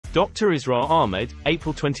Dr. Israr Ahmed,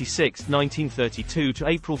 April 26, 1932 to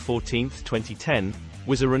April 14, 2010,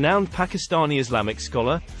 was a renowned Pakistani Islamic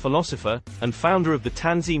scholar, philosopher, and founder of the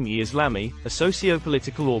Tanzeem-e-Islami, a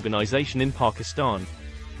socio-political organization in Pakistan.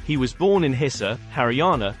 He was born in Hisar,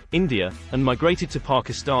 Haryana, India, and migrated to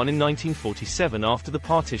Pakistan in 1947 after the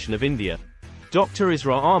partition of India. Dr.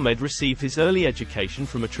 Israr Ahmed received his early education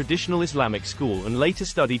from a traditional Islamic school and later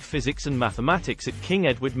studied physics and mathematics at King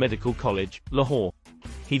Edward Medical College, Lahore.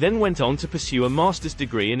 He then went on to pursue a master's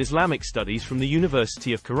degree in Islamic studies from the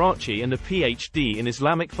University of Karachi and a PhD in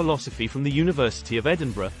Islamic philosophy from the University of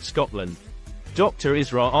Edinburgh, Scotland. Dr.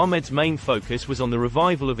 Israr Ahmed's main focus was on the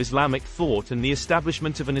revival of Islamic thought and the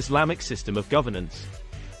establishment of an Islamic system of governance.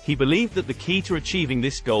 He believed that the key to achieving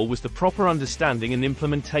this goal was the proper understanding and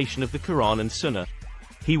implementation of the Quran and Sunnah.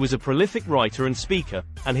 He was a prolific writer and speaker,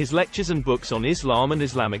 and his lectures and books on Islam and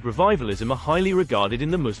Islamic revivalism are highly regarded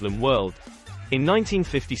in the Muslim world. In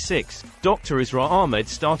 1956, Dr. Israr Ahmed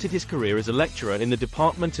started his career as a lecturer in the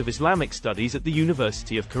Department of Islamic Studies at the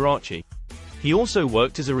University of Karachi. He also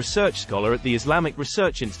worked as a research scholar at the Islamic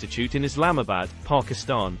Research Institute in Islamabad,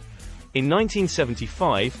 Pakistan. In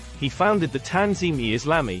 1975, he founded the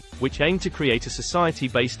Tanzeem-e-Islami, which aimed to create a society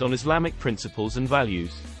based on Islamic principles and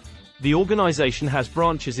values. The organization has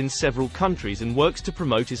branches in several countries and works to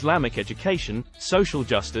promote Islamic education, social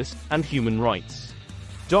justice, and human rights.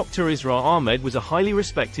 Dr. Israr Ahmed was a highly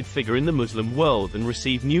respected figure in the Muslim world and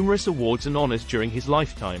received numerous awards and honors during his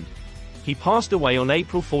lifetime. He passed away on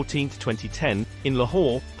April 14, 2010, in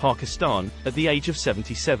Lahore, Pakistan, at the age of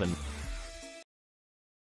 77.